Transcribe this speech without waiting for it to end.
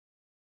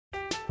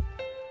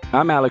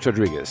I'm Alex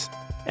Rodriguez.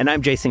 And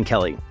I'm Jason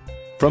Kelly.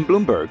 From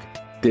Bloomberg,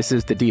 this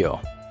is The Deal.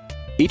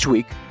 Each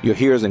week, you'll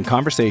hear us in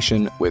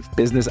conversation with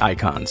business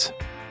icons.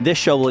 This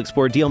show will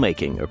explore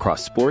deal-making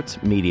across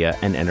sports, media,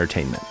 and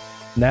entertainment.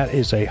 That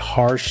is a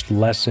harsh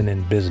lesson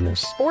in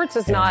business. Sports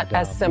is not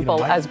as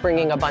simple as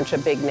bringing a bunch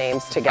of big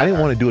names together. I didn't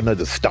want to do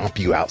another stomp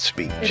you out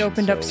speech. It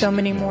opened up so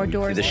many more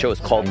doors. The show is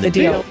called The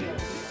Deal.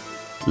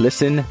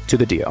 Listen to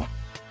The Deal.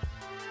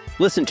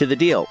 Listen to The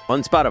Deal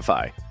on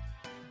Spotify.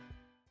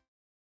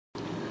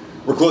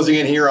 We're closing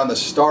in here on the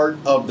start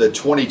of the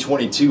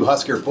 2022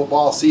 Husker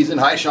football season.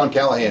 Hi, Sean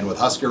Callahan with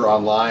Husker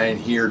Online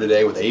here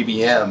today with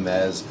ABM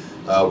as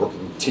we're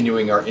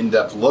continuing our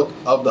in-depth look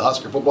of the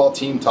Husker football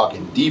team,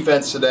 talking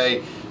defense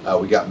today.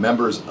 We got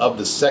members of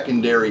the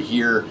secondary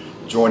here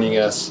joining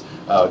us.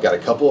 Got a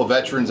couple of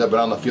veterans that have been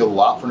on the field a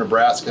lot for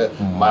Nebraska.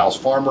 Miles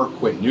Farmer,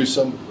 Quentin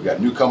Newsome. We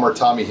got newcomer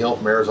Tommy Hill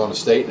from Arizona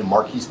State and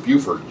Marquise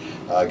Buford.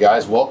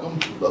 Guys, welcome.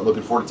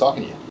 Looking forward to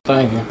talking to you.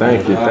 Thank you.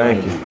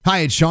 Hi,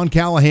 it's Sean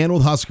Callahan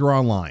with Husker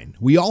Online.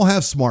 We all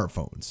have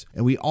smartphones,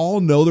 and we all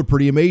know they're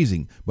pretty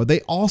amazing, but they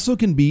also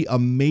can be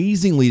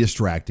amazingly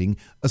distracting,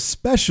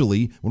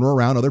 especially when we're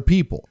around other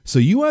people. So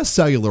US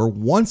Cellular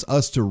wants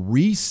us to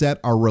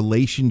reset our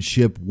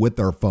relationship with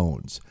our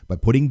phones by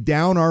putting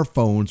down our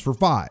phones for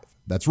 $5.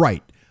 That's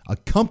right. A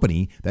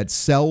company that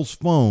sells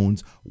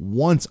phones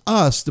wants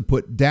us to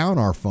put down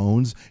our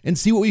phones and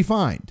see what we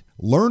find.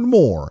 Learn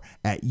more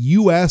at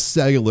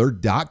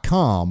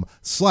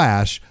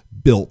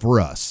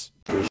uscellular.com/built-for-us.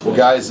 Well,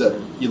 guys,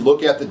 you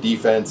look at the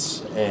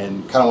defense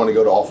and kind of want to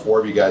go to all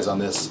four of you guys on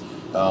this.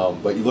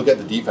 But you look at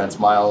the defense,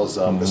 Miles.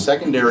 The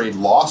secondary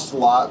lost a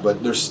lot,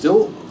 but there's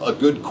still a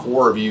good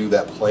core of you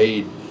that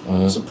played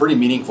some pretty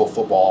meaningful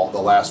football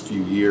the last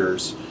few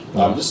years.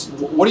 Just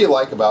what do you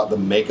like about the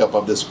makeup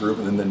of this group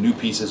and then the new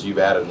pieces you've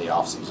added in the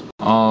offseason?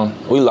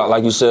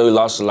 Like you said, we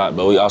lost a lot,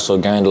 but we also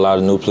gained a lot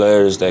of new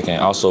players that can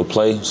also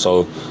play.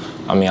 So,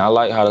 I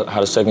like how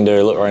the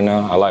secondary look right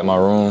now. I like my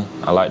room.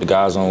 I like the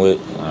guys I'm with.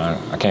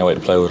 I can't wait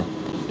to play with them.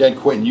 Yeah, and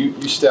Quentin, you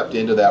stepped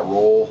into that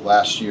role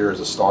last year as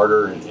a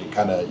starter and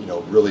kind of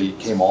really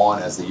came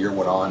on as the year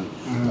went on.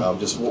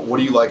 Just what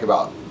do you like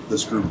about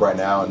this group right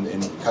now and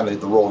kind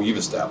of the role you've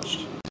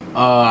established?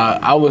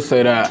 I would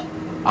say that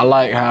I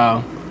like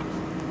how.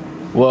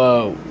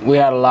 Well, we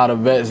had a lot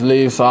of vets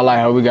leave, so I like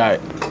how we got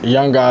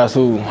young guys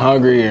who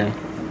hungry and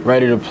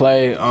ready to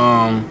play.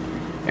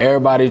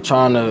 Everybody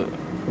trying to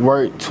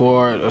work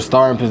toward a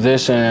starting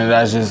position, and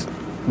that's just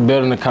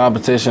building the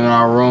competition in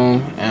our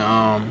room.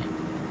 And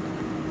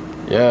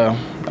yeah,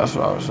 that's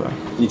what I would say.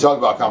 You talk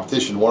about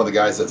competition. One of the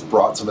guys that's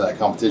brought some of that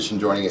competition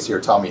joining us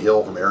here, Tommy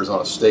Hill from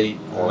Arizona State,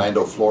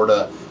 Orlando,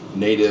 Florida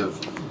native.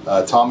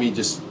 Tommy,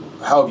 just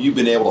how have you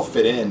been able to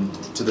fit in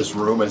to this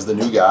room as the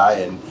new guy?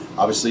 And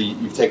obviously,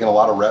 you've taken a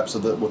lot of reps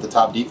with the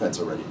top defense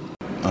already.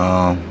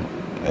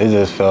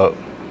 It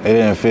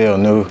didn't feel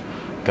new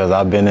because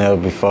I've been there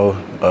before,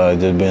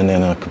 just been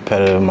in a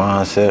competitive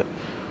mindset,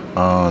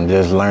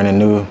 just learning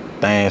new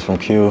things from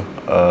Q,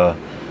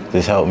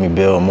 just helped me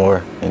build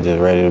more and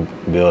just ready to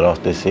build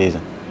off this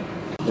season.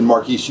 And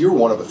Marquise, you were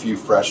one of a few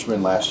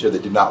freshmen last year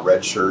that did not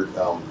redshirt,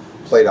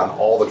 played on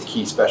all the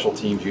key special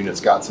teams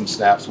units, got some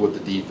snaps with the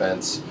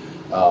defense.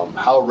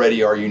 How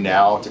ready are you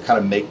now to kind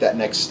of make that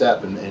next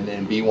step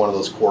and be one of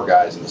those core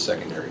guys in the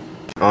secondary?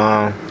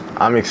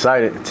 I'm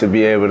excited to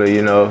be able to,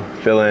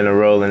 fill in a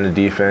role in the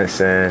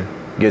defense and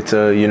get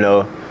to,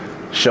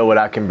 show what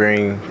I can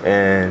bring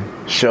and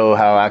show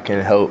how I can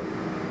help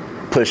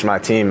push my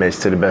teammates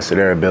to the best of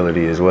their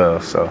ability as well.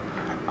 So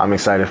I'm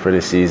excited for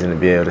this season to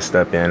be able to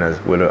step in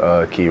with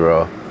a key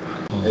role.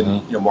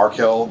 And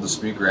Markel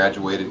Dispute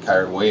graduated,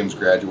 Kyron Williams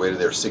graduated.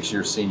 They're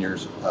 6-year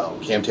seniors.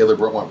 Cam Taylor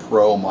went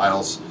pro.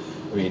 Miles.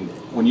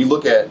 When you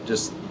look at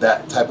just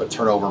that type of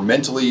turnover,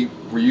 mentally,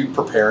 were you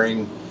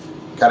preparing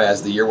kind of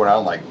as the year went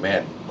on, we're going to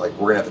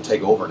have to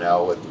take over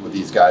now with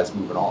these guys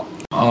moving on?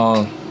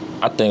 I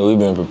think we've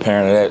been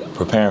preparing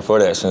for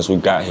that since we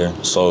got here.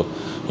 So,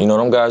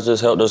 them guys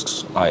just helped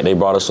us. They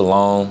brought us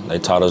along. They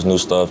taught us new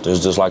stuff.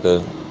 There's just like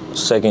a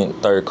second,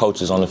 third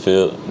coaches on the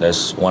field.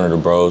 That's one of the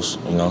bros,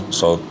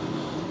 So,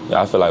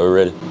 yeah, I feel like we're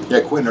ready.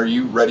 Yeah, Quentin, are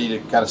you ready to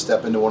kind of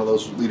step into one of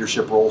those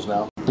leadership roles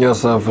now?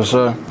 Yes, sir, for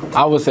sure.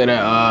 I would say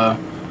that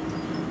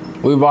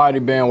we've already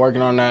been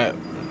working on that.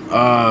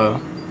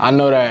 I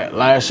know that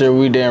last year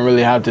we didn't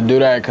really have to do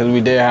that because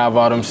we did have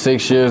all them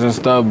 6 years and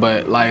stuff,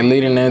 but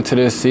leading into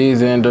this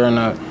season during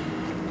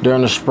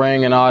the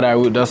spring and all that,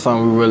 that's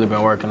something we've really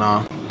been working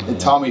on. And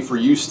Tommy, for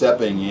you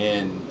stepping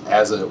in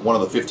as one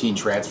of the 15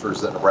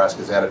 transfers that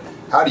Nebraska's added,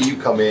 how do you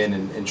come in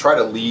and try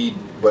to lead,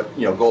 but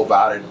go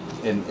about it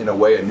in a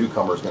way a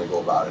newcomer is going to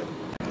go about it?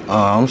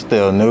 I'm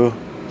still new,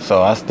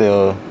 so I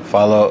still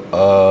follow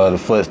the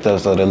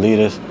footsteps of the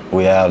leaders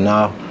we have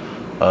now.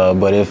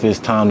 But if it's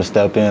time to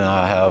step in,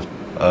 I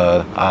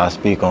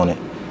speak on it.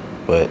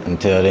 But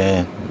until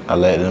then, I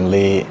let them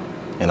lead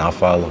and I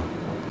follow.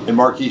 And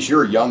Marquise,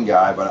 you're a young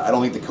guy, but I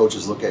don't think the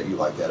coaches look at you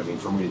like that.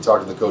 From when you talk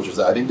to the coaches,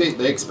 I think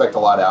they expect a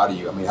lot out of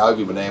you. How have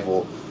you been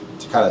able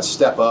to kind of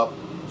step up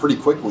pretty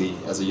quickly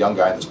as a young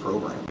guy in this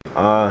program?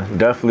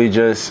 Definitely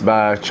just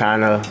by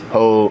trying to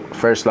hold,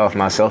 first off,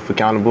 myself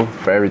accountable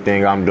for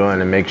everything I'm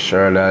doing and make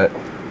sure that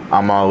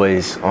I'm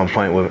always on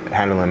point with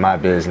handling my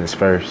business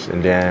first,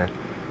 and then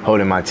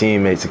holding my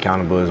teammates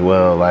accountable as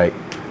well, like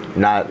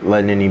not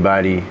cutting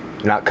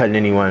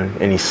anyone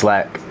any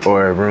slack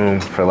or room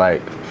for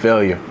like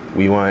failure.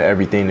 We want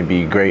everything to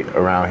be great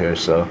around here,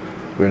 so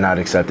we're not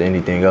accepting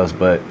anything else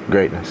but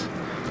greatness.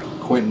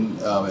 Quentin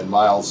and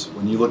Miles,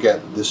 when you look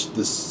at this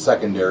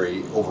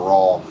secondary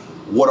overall,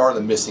 what are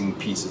the missing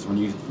pieces? When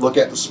you look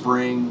at the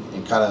spring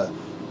and kind of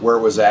where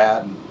it was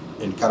at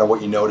and kind of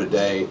what you know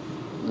today,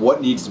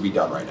 what needs to be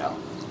done right now?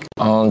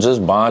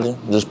 Just bonding,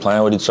 just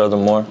playing with each other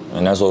more,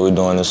 and that's what we're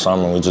doing this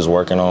summer. We're just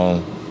working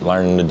on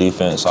learning the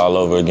defense all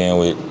over again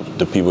with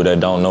the people that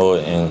don't know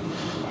it and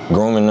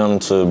grooming them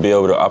to be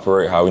able to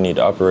operate how we need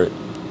to operate.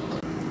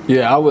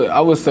 Yeah, I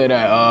would say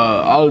that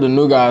all of the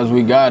new guys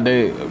we got,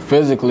 they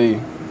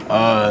physically,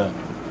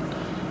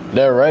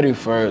 they're ready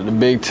for the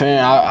Big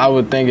Ten. I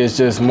would think it's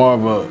just more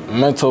of a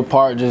mental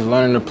part, just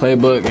learning the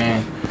playbook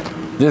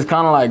and just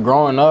kind of like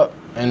growing up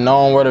and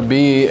knowing where to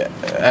be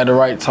at the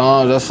right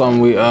time. That's something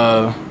we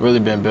really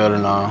been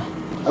building on.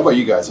 How about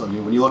you guys? I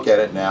mean, when you look at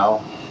it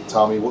now,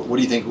 Tommy, what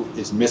do you think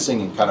is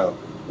missing and kind of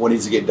what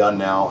needs to get done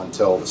now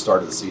until the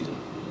start of the season?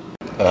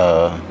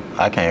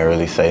 I can't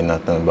really say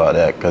nothing about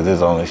that because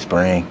it's only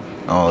spring.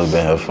 I've only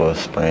been here for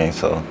spring,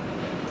 so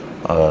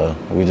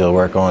we just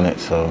work on it.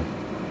 So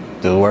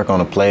just work on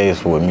the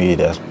plays with me,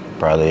 that's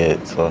probably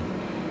it. So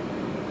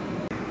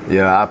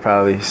yeah, I'd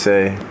probably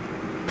say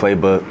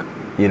playbook,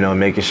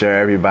 making sure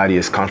everybody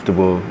is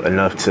comfortable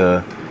enough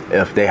to,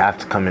 if they have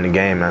to come in the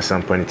game at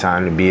some point in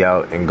time, to be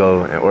out and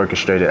go and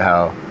orchestrate it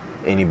how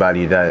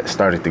anybody that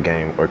started the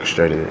game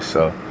orchestrated it.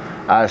 So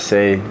I'd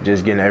say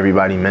just getting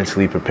everybody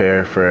mentally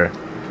prepared for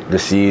the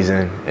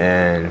season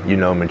and,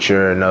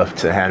 mature enough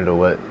to handle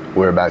what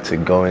we're about to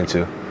go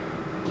into.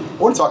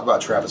 I want to talk about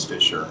Travis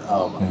Fisher.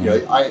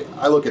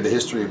 I look at the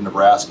history of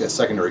Nebraska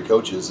secondary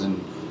coaches, and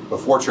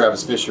before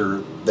Travis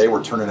Fisher, they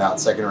were turning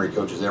out secondary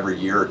coaches every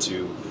year or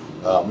two.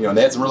 And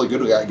they had some really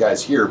good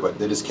guys here, but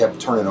they just kept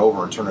turning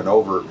over.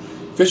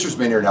 Fisher's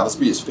been here now. This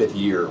will be his 5th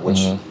year,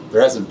 which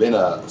there hasn't been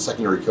a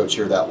secondary coach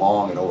here that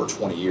long in over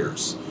 20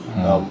 years.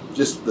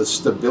 Just the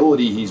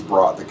stability he's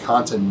brought, the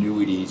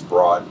continuity he's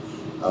brought.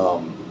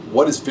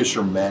 What has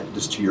Fisher meant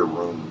just to your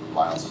room,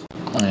 Miles?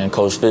 And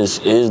Coach Fish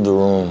is the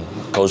room.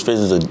 Coach Fish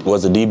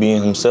was a DB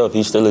in himself.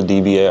 He's still a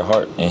DB at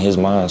heart in his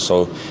mind.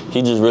 So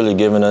he just really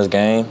giving us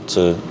game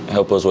to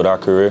help us with our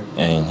career.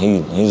 And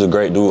he's a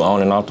great dude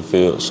on and off the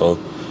field. So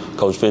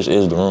Coach Fish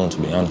is the room, to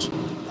be honest.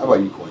 How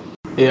about you, Quinn?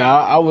 Yeah,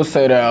 I would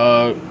say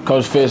that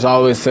Coach Fish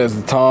always sets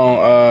the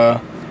tone.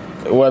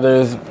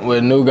 Whether it's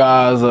with new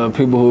guys or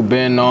people who've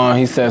been on,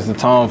 he sets the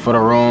tone for the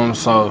room.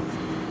 So,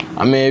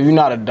 I mean, if you're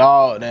not a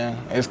dog, then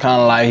it's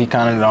kind of like he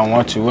kind of don't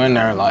want you in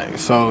there. Like,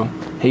 so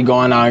he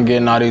going out and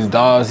getting all these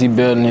dogs. He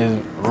building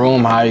his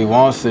room how he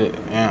wants it.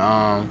 And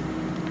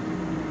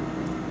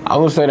I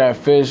would say that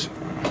Fish,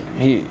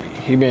 he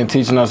been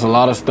teaching us a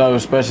lot of stuff,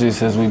 especially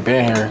since we've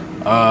been here.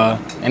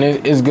 And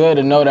it's good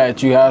to know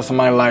that you have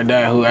somebody like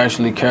that who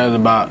actually cares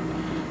about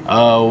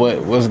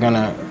what's going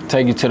to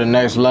take you to the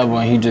next level,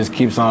 and he just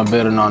keeps on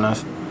building on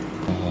us.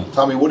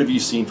 Tommy, what have you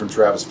seen from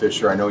Travis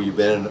Fisher? I know you've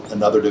been in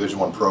another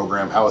Division I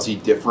program. How is he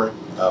different,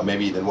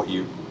 maybe, than what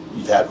you've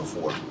had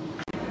before?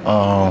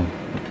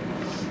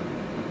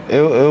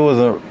 It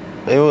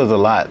was a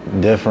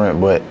lot different,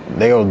 but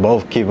they were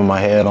both keeping my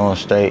head on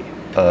straight,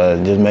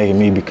 just making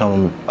me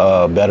become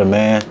a better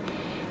man.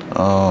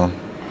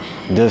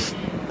 Just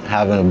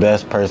having the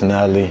best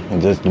personality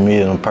and just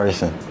meeting a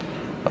person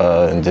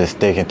and just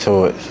sticking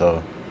to it.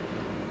 So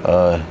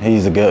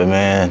he's a good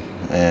man,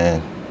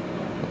 and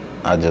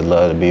I just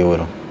love to be with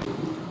him.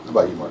 How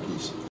about you,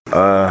 Marquise?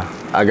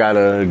 I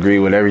gotta agree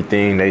with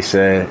everything they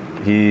said.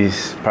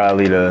 He's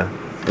probably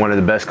one of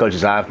the best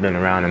coaches I've been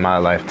around in my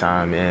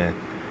lifetime, and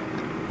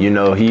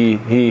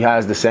he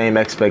has the same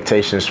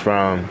expectations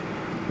from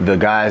the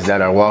guys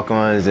that are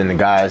walk-ons and the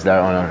guys that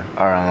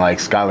are on like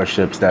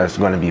scholarships that's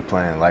going to be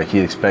playing. Like, he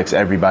expects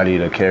everybody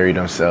to carry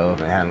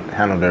themselves and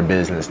handle their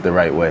business the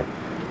right way.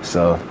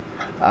 So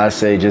I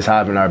say just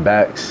having our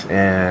backs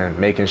and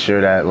making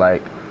sure that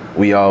like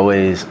we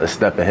always a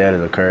step ahead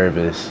of the curve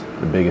is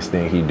the biggest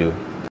thing he do.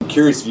 I'm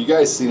curious, have you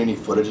guys seen any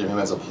footage of him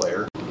as a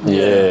player?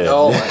 Yeah.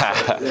 Oh,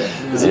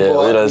 Does he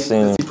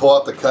pull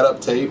out the cut-up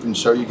tape and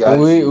show you guys?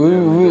 We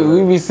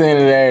be seeing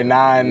it every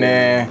now and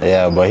then.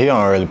 Yeah, but he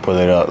don't really pull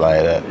it up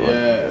like that.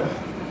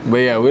 But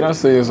yeah, we don't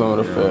see some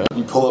of the film.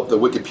 You pull up the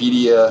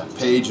Wikipedia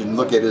page and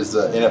look at his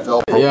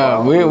NFL profile.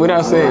 Yeah, we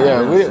don't see.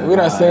 Yeah, we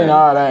done seen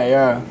all that.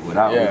 Yeah.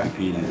 Without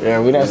Wikipedia.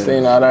 Yeah, we done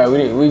seen all that.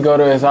 We go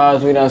to his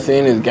house. We done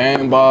seen his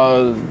game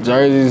balls,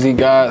 jerseys he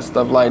got,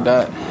 stuff like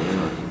that.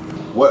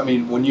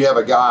 When you have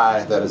a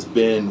guy that has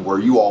been where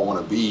you all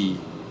want to be,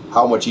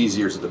 how much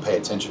easier is it to pay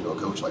attention to a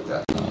coach like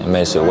that? It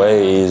makes it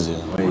way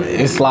easier.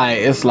 It's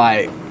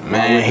like,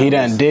 man, he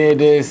done did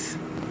this.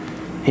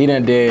 He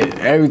done did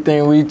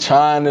everything we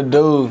trying to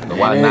do.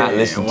 Why not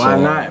listen to him? Why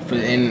not?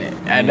 And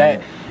at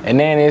that, and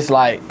then it's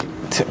like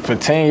for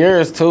 10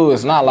 years too.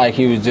 It's not like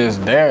he was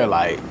just there.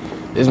 Like,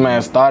 this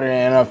man started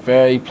in the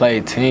NFL. He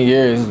played 10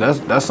 years.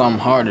 That's something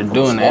hard to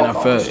do in the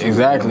NFL.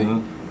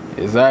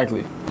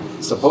 Exactly.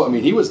 I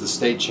mean, he was the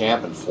state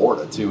champ in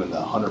Florida too in the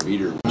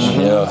 100-meter.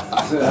 Yeah.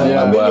 I've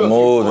been to a few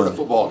Florida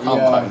football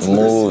combines.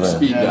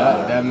 Moving.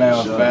 That man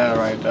was fast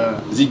right there.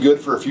 Is he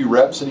good for a few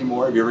reps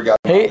anymore? Have you ever got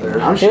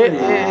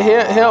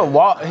He'll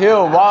walk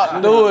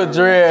through a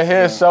drill.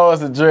 He'll show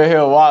us a drill.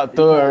 He'll walk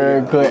through it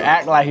real quick.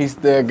 Act like he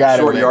still got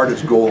it. Short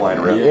yardage goal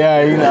line rep.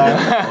 Yeah, you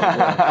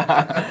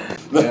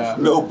know.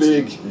 No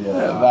big.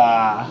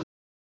 Nah.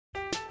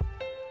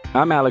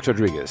 I'm Alex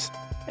Rodriguez.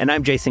 And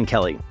I'm Jason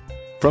Kelly.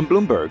 From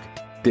Bloomberg,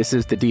 this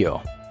is The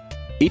Deal.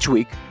 Each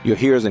week, you'll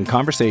hear us in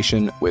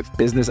conversation with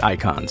business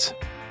icons.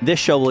 This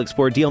show will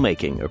explore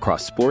deal-making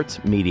across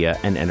sports, media,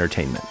 and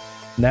entertainment.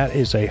 That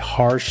is a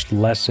harsh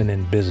lesson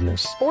in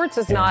business. Sports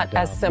is not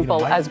as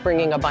simple as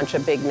bringing a bunch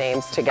of big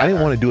names together. I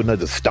didn't want to do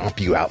another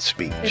stomp you out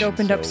speech. It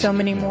opened up so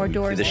many more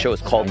doors. The show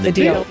is called The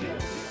Deal.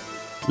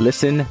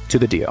 Listen to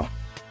The Deal.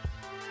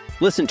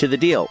 Listen to The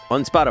Deal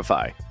on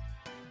Spotify.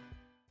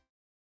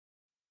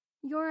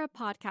 You're a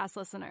podcast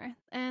listener,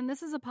 and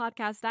this is a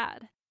podcast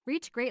ad.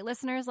 Reach great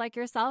listeners like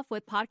yourself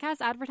with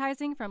podcast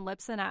advertising from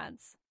Libsyn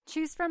Ads.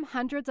 Choose from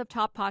hundreds of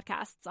top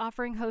podcasts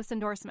offering host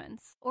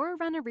endorsements, or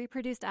run a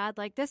reproduced ad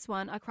like this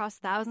one across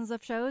thousands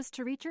of shows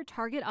to reach your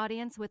target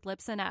audience with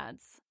Libsyn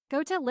Ads.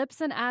 Go to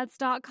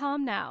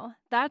libsynads.com now.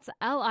 That's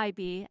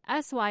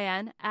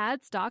LIBSYN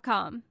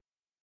ads.com.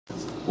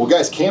 Well,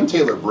 guys, Cam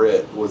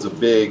Taylor-Britt was a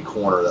big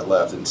corner that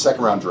left and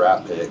second-round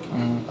draft pick.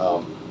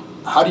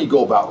 How do you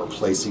go about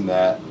replacing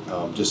that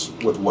just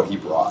with what he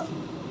brought?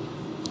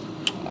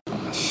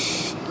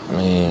 I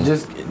mean,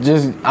 just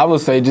I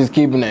would say just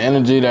keeping the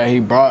energy that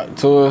he brought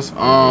to us.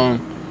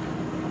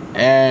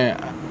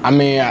 And I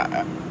mean,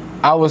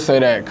 I would say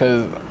that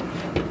because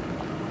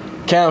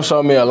Cam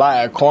showed me a lot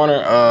at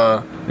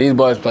corner. These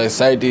boys play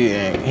safety,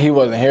 and he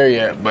wasn't here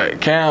yet.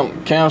 But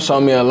Cam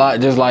showed me a lot,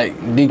 just like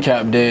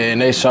DCAP did,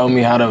 and they showed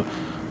me how to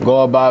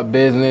go about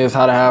business,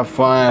 how to have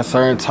fun at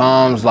certain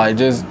times, like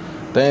just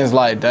things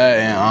like that,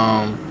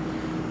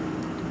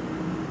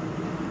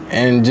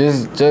 and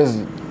just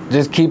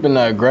keeping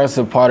the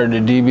aggressive part of the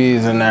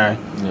DBs in there,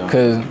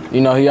 because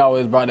he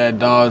always brought that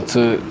dog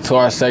to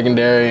our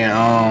secondary, and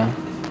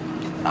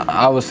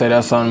I would say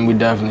that's something we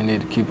definitely need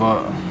to keep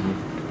up.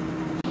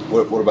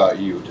 What about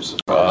you? Just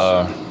as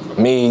far as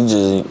me,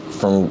 just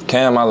from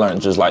Cam, I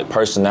learned just like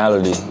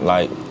personality,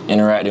 like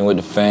interacting with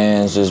the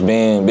fans, just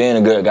being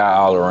a good guy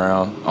all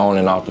around, on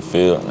and off the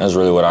field. That's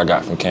really what I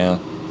got from Cam.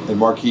 And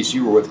Marquise,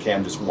 you were with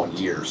Cam just 1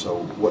 year,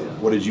 so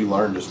what did you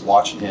learn just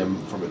watching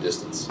him from a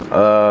distance?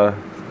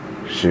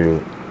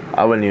 Shoot,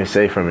 I wouldn't even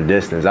say from a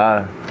distance.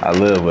 I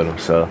live with him,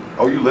 so.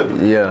 Oh, you live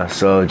with him? Yeah,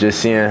 so just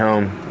seeing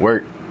him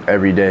work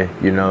every day,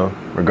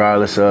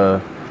 regardless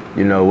of,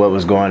 what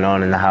was going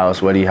on in the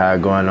house, what he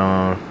had going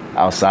on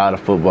outside of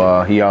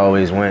football, he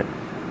always went.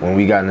 When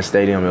we got in the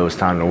stadium, it was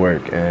time to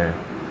work, and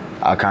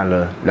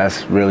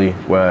that's really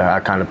where I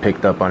kind of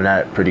picked up on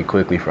that pretty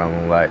quickly from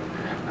him. Like,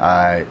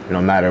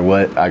 no matter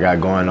what I got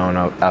going on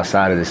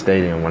outside of the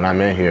stadium, when I'm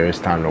in here, it's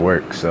time to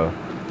work. So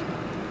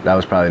that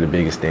was probably the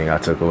biggest thing I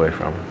took away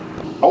from him.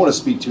 I want to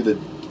speak to the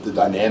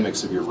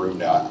dynamics of your room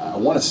now. I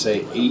want to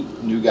say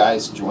 8 new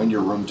guys joined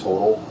your room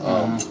total.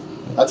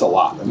 That's a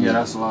lot. I mean,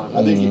 that's a lot.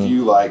 I think if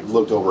you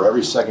looked over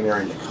every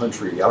secondary in the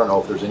country, I don't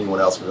know if there's anyone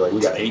else who's like,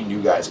 we got 8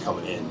 new guys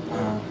coming in.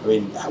 I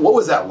mean, what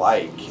was that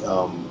like?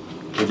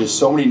 With just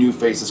so many new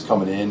faces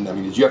coming in, I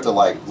mean, did you have to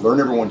learn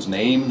everyone's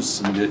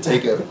names? I mean, did it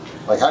take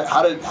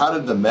how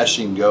did the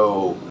meshing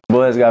go?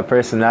 Boys got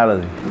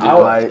personality.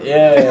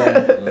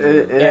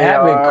 It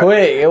happened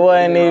quick. It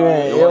wasn't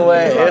even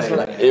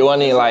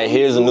like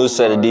here's a new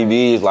set of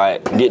DBs,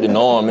 like get to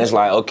know them. It's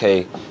like,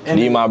 okay,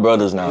 these my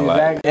brothers now.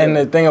 Exactly. And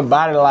the thing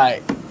about it,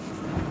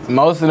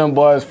 most of them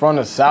boys from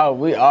the South,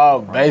 we all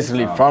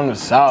basically from the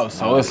South,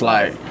 so it's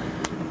like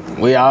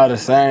we all the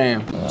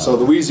same. So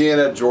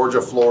Louisiana,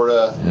 Georgia,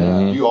 Florida,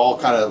 you all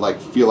kind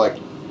of feel like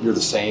you're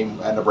the same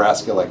at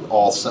Nebraska, like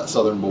all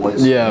Southern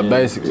boys. Yeah,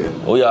 basically.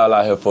 We all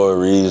out here for a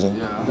reason.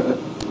 Yeah.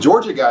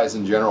 Georgia guys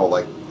in general,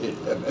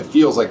 it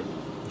feels like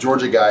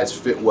Georgia guys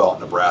fit well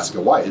at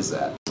Nebraska. Why is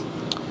that?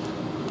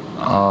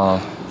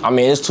 I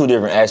mean, it's 2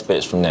 different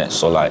aspects from that.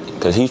 So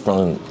because he's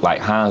from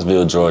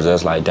Hinesville, Georgia,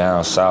 that's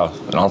down south,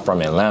 and I'm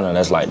from Atlanta,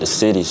 that's the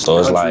city. So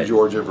it's Country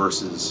Georgia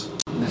versus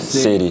the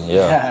city.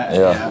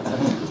 Yeah.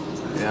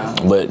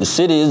 But the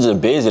city is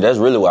just busy. That's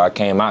really why I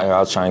came out here. I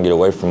was trying to get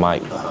away from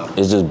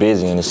it's just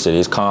busy in the city.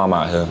 It's calm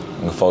out here. I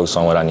can focus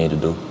on what I need to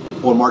do.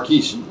 Well,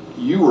 Marquise,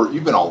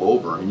 you've been all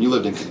over. I mean, you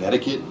lived in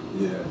Connecticut.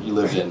 Yeah. You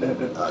lived in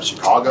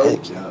Chicago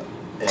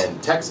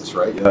and Texas,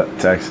 right? Yeah,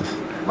 Texas.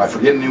 Am I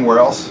forgetting anywhere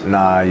else?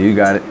 Nah, you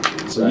got it.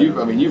 So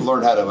you've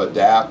learned how to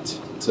adapt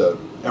to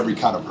every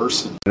kind of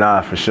person.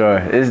 Nah, for sure.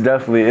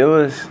 It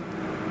was,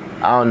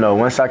 I don't know,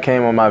 once I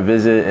came on my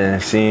visit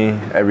and seen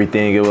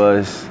everything it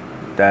was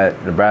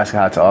that Nebraska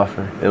had to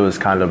offer, it was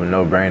kind of a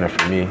no-brainer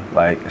for me.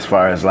 As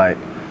far as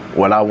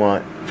what I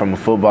want from a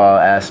football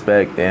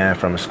aspect and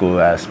from a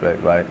school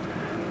aspect.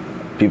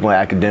 people in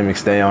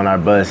academics stay on our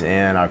bus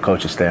and our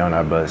coaches stay on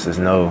our bus. There's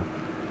no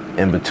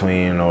in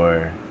between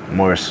or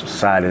more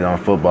sided on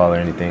football or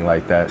anything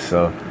like that.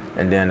 So,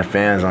 and then the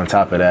fans on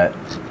top of that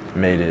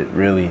made it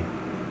really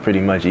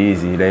pretty much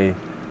easy.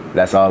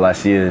 That's all I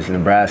see is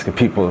Nebraska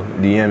people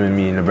DMing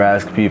me,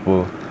 Nebraska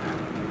people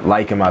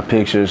liking my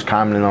pictures,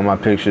 commenting on my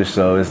pictures.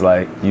 So it's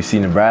like you see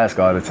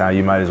Nebraska all the time,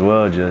 you might as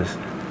well just,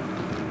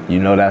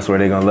 that's where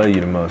they're gonna love you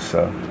the most.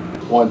 So.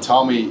 Well, and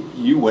Tommy,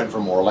 you went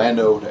from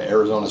Orlando to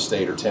Arizona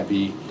State or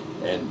Tempe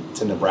and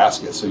to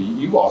Nebraska. So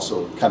you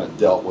also kind of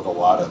dealt with a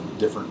lot of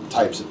different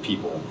types of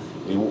people.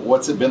 I mean,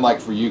 what's it been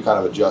like for you kind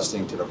of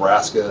adjusting to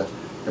Nebraska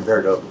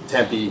compared to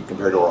Tempe,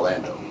 compared to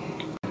Orlando?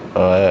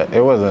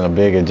 It wasn't a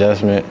big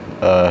adjustment.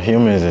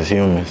 Humans is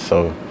humans,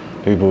 so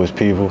people is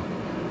people.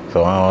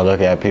 So I don't look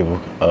at people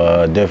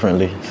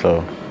differently,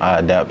 so I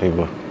adapt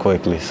people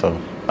quickly, so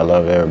I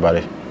love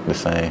everybody the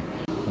same.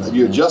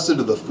 You adjusted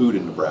to the food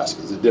in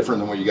Nebraska. Is it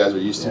different than what you guys are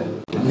used to?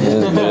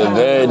 It's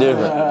very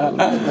different.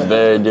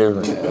 Very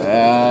different.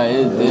 Yeah,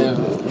 it's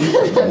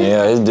different.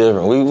 Yeah, it's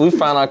different. We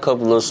found our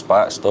couple little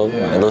spots, though,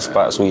 and little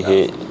spots we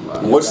hit.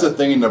 What's the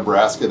thing in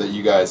Nebraska that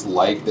you guys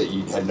like that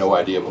you had no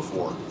idea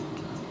before?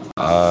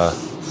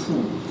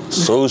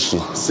 Sushi.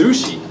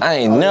 Sushi? I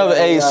ain't never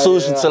ate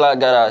sushi till I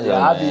got out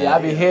here. I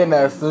be hitting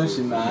that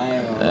sushi now. I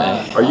ain't gonna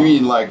lie. Are you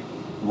eating like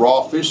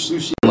raw fish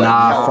sushi?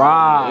 Nah,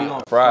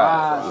 fried.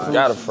 Fried. You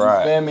gotta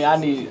fry. You feel me? I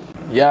need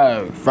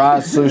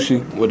fried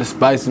sushi with the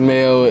spicy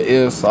meal,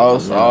 eel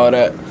sauce, all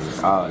that.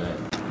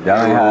 Y'all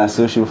ain't had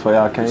sushi before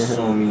y'all came here?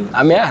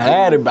 I mean, I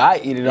had it, but I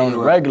eat it on the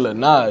regular.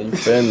 Nah, you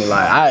feel me?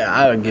 Like,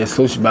 I get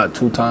sushi about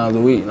 2 times a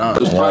week. Nah.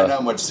 There's probably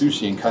not much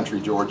sushi in country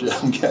Georgia,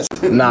 I'm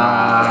guessing.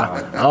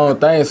 Nah, I don't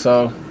think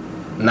so.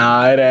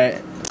 Nah, it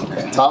ain't.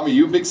 Okay. Tommy,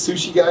 you a big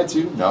sushi guy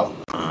too? No?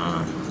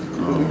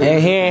 And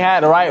he ain't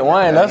had the right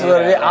one. That's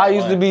what it is. I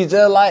used to be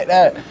just like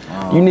that.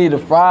 You need the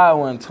fried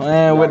one,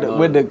 twin, with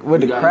the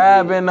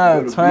crab in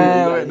there,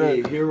 twin, with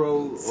the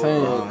hero.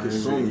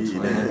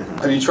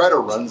 Have you tried a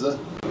runza?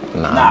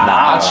 Nah,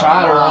 I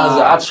tried a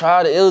runza. I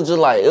tried it. It was just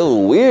like, it was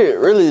weird,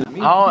 really.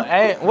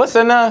 What's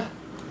in there?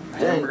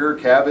 Hamburger,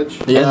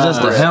 cabbage. Yeah, it's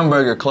just the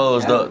hamburger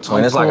closed up,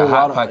 twin. It's like a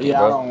hot pocket,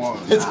 bro. I don't want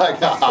it. It's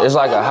like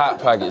a hot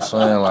pocket,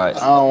 twin. Like,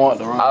 I don't want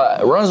the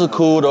runza. Runs are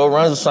cool though.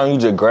 Runs are something you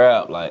just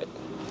grab, like.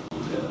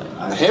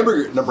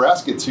 Hamburger,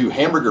 Nebraska too.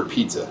 Hamburger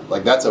pizza,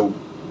 like that's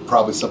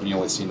probably something you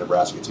only see in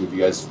Nebraska too. Do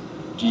you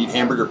eat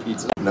hamburger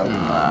pizza? No.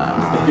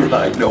 You're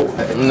like, no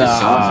way.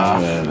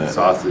 Nah.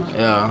 Sausage.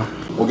 Yeah.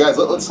 Well, guys,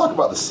 let's talk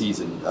about the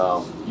season.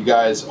 You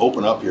guys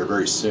open up here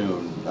very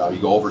soon. You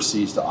go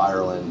overseas to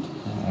Ireland.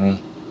 Mm-hmm.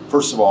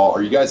 First of all,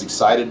 are you guys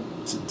excited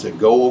to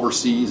go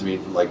overseas? I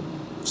mean, like,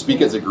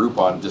 speak as a group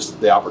on just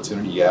the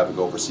opportunity you have to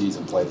go overseas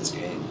and play this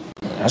game.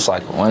 That's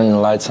like a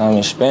one-in-a-lifetime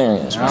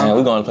experience, man.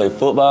 We're going to play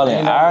football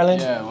in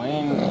Ireland. Yeah, we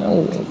ain't.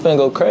 We're finna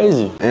go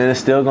crazy. And it's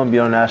still going to be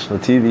on national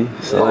TV,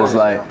 so it's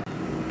like...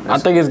 I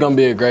think it's going to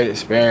be a great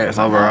experience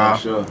overall.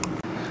 Sure.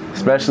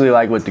 Especially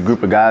like with the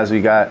group of guys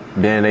we got,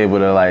 being able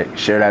to like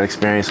share that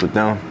experience with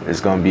them, it's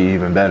going to be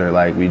even better.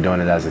 Like we doing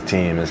it as a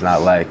team. It's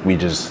not like we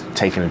just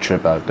taking a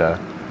trip out there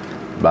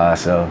by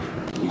ourselves.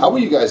 How will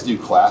you guys do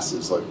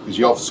classes? Like, because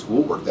you all have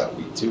schoolwork that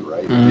week too,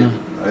 right?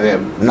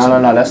 Mm-hmm.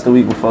 No. That's the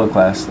week before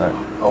class start.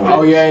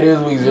 Oh yeah, it is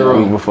week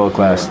 0. Week before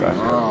class start.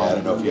 I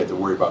don't know if you had to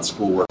worry about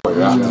schoolwork while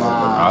you're out there.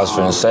 I was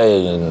finna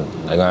say,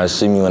 they're gonna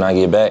see me when I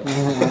get back.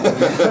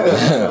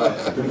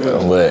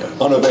 But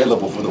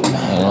unavailable for the week.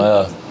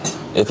 Well,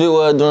 if it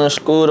was during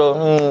school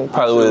though,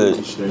 probably would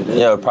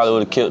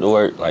have killed the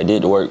work. Like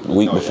did the work the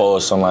week before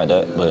or something like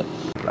that. But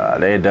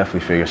they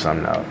definitely figure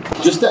something out.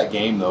 Just that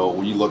game though,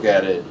 when you look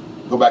at it.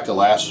 Go back to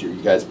last year.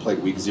 You guys played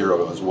week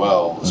 0 as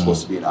well. It was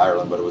supposed to be in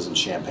Ireland, but it was in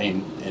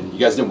Champaign, and you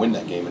guys didn't win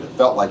that game. And it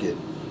felt like it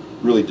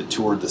really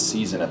detoured the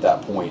season at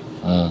that point.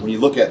 When you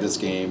look at this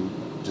game,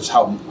 just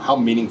how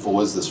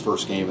meaningful is this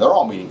first game? They're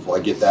all meaningful.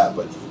 I get that,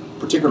 but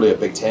particularly a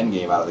Big Ten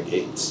game out of the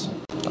gates.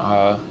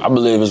 I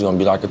believe it's gonna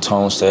be like a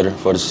tone setter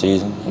for the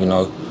season,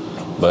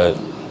 but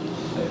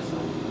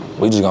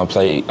we just gonna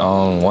play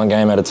one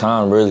game at a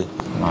time, really.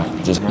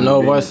 No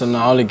Western,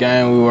 the only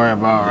game we worry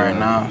about right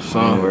now. So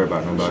we don't worry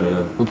about nobody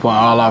else. We put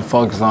all our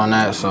focus on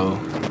that so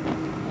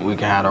we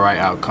can have the right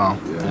outcome.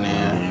 And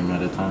then game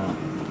at a time.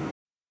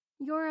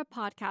 You're a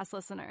podcast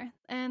listener,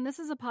 and this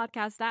is a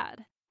podcast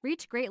ad.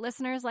 Reach great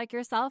listeners like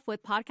yourself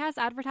with podcast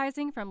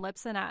advertising from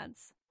Libsyn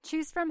Ads.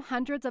 Choose from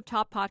hundreds of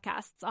top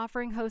podcasts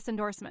offering host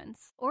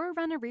endorsements, or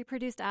run a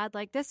reproduced ad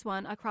like this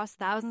one across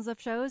thousands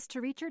of shows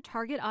to reach your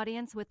target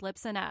audience with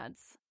Libsyn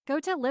Ads. Go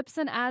to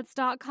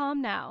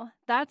libsynads.com now.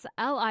 That's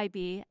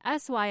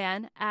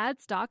LIBSYN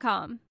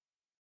ads.com.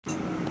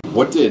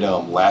 What did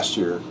last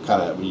year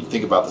kind of, when you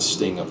think about the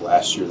sting of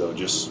last year though,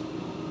 just,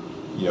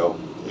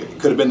 it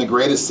could have been the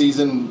greatest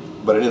season,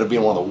 but it ended up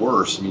being one of the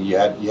worst. I mean, you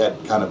had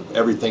kind of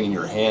everything in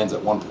your hands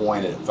at one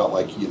point and it felt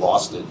like you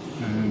lost it.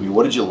 Mm-hmm. I mean,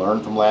 what did you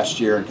learn from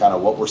last year and kind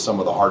of what were some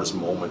of the hardest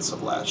moments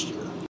of last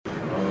year?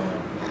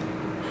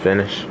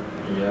 Finish.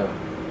 Yeah.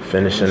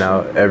 Finishing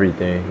out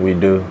everything we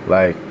do.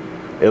 Like,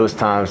 it was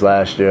times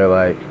last year,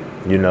 like,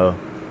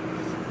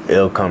 it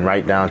it'll come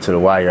right down to the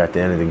wire at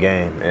the end of the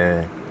game.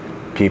 And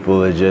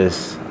people are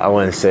just, I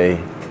wouldn't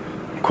say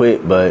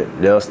quit, but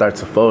they'll start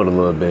to fold a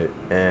little bit.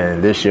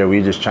 And this year,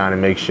 we're just trying to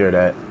make sure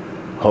that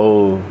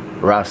whole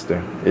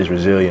roster is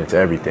resilient to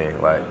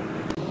everything. Like,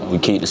 we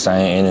keep the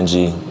same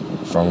energy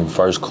from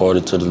first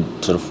quarter to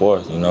the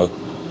fourth, you know.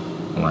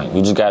 Like,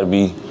 we just gotta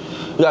be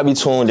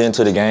tuned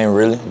into the game,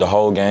 really, the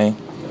whole game.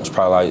 It's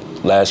probably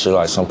like last year,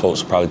 like some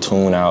folks probably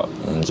tune out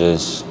and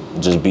just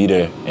be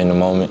there in the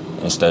moment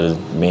instead of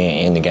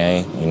being in the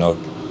game, you know.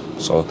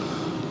 So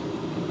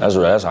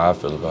that's how I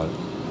feel about it.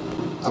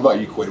 How about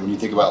you, Quinn? When you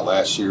think about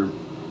last year,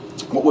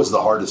 what was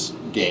the hardest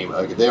game?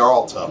 Like, they are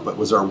all tough, but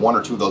was there one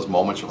or two of those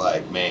moments you're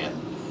like, man,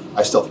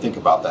 I still think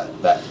about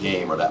that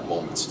game or that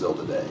moment still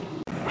today?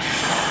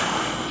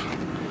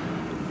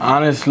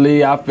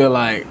 Honestly, I feel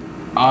like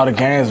all the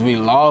games we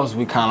lost,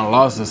 we kind of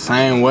lost the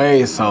same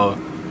way. So,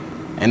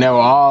 and they were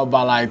all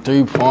by like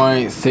 3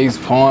 points, 6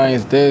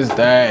 points, this,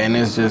 that, and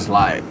it's just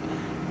like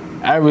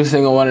every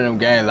single one of them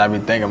games I be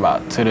thinking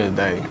about to this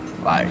day.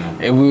 Like,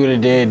 if we would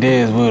have did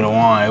this, we would have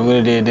won. If we would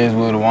have did this,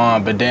 we would have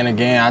won. But then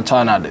again, I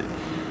try not to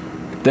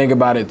think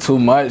about it too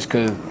much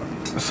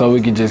so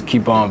we could just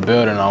keep on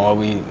building on what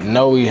we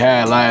know we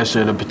had last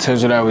year, the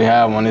potential that we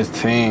have on this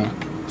team.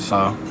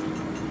 So.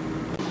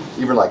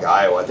 Even like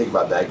Iowa, I think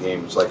about that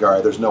game. It's like, all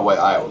right, there's no way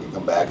Iowa can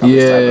come back on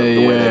this type of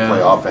the way they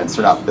play offense.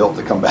 They're not built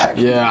to come back.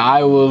 Yeah,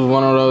 Iowa was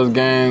one of those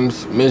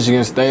games.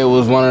 Michigan State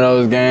was one of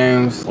those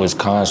games.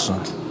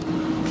 Wisconsin.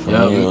 For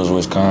me, it was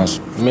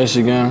Wisconsin.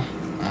 Michigan.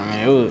 I mean,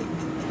 it was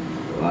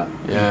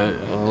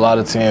a lot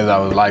of teams that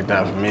was like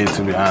that for me,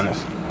 to be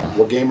honest.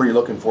 What game are you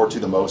looking forward to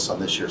the most on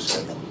this year's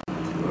schedule?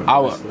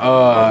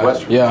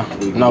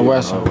 Northwestern.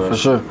 Northwestern, for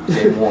sure.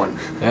 Game 1.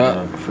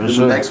 Yeah, for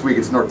sure. Next week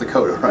it's North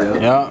Dakota,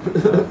 right? Yeah.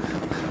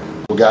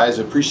 Well, guys,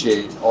 I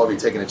appreciate all of you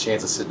taking a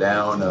chance to sit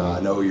down. I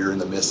know you're in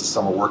the midst of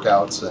summer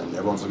workouts, and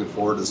everyone's looking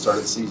forward to the start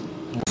of the season.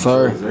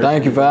 Sir,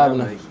 thank you for having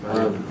me.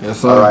 Yes,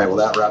 sir. All right, well,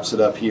 that wraps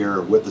it up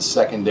here with the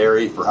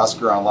secondary for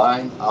Husker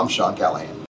Online. I'm Sean Callahan.